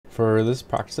For this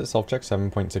practice at self-check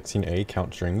 7.16a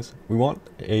countStrings, we want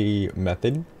a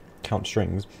method,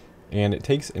 countStrings, and it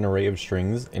takes an array of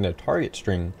strings and a target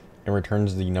string and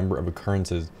returns the number of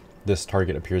occurrences this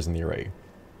target appears in the array.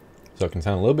 So it can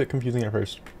sound a little bit confusing at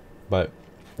first, but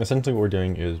essentially what we're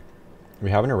doing is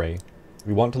we have an array,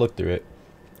 we want to look through it,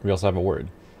 we also have a word.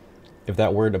 If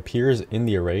that word appears in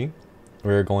the array,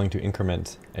 we're going to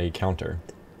increment a counter.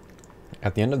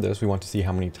 At the end of this, we want to see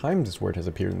how many times this word has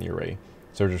appeared in the array.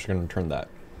 So we're just going to return that.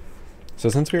 So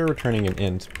since we are returning an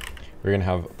int, we're going to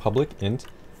have public int,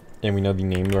 and we know the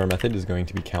name of our method is going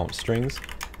to be countStrings.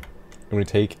 I'm going to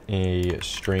take a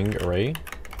string array,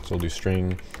 so we'll do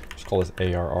string, just call this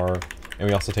ARR, and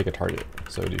we also take a target.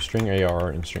 So we'll do string ARR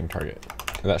and string target.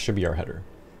 And that should be our header.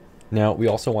 Now we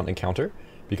also want a counter,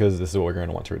 because this is what we're going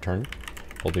to want to return.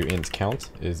 We'll do int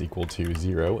count is equal to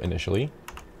 0 initially.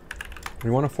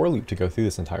 We want a for loop to go through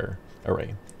this entire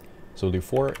array. So we'll do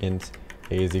for int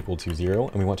a is equal to 0,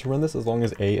 and we want to run this as long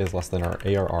as a is less than our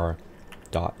ARR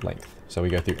dot length. So we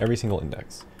go through every single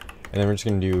index. And then we're just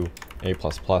going to do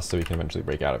a++ so we can eventually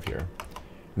break out of here.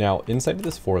 Now inside of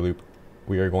this for loop,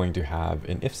 we are going to have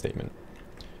an if statement.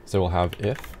 So we'll have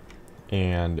if,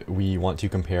 and we want to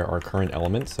compare our current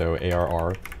element, so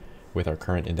ARR with our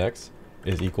current index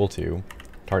is equal to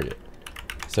target.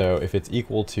 So if it's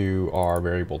equal to our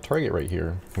variable target right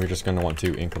here, we're just going to want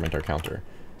to increment our counter.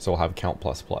 So we'll have count++.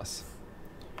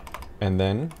 And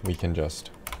then we can just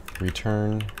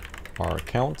return our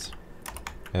count,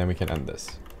 and then we can end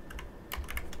this.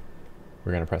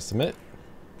 We're going to press submit.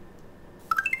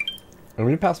 And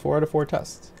we pass 4 out of 4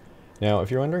 tests. Now,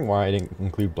 if you're wondering why I didn't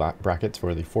include brackets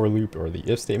for the for loop or the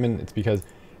if statement, it's because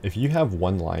if you have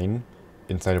one line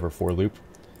inside of a for loop,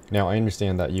 now I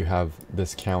understand that you have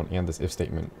this count and this if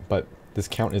statement, but this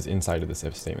count is inside of this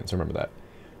if statement, so remember that.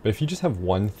 But if you just have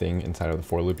one thing inside of the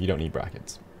for loop, you don't need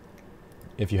brackets.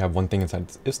 If you have one thing inside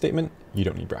this if statement, you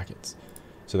don't need brackets.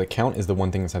 So the count is the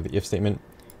one thing inside the if statement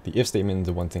is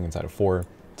the one thing inside of for,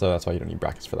 so that's why you don't need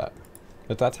brackets for that.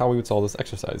 But that's how we would solve this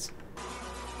exercise.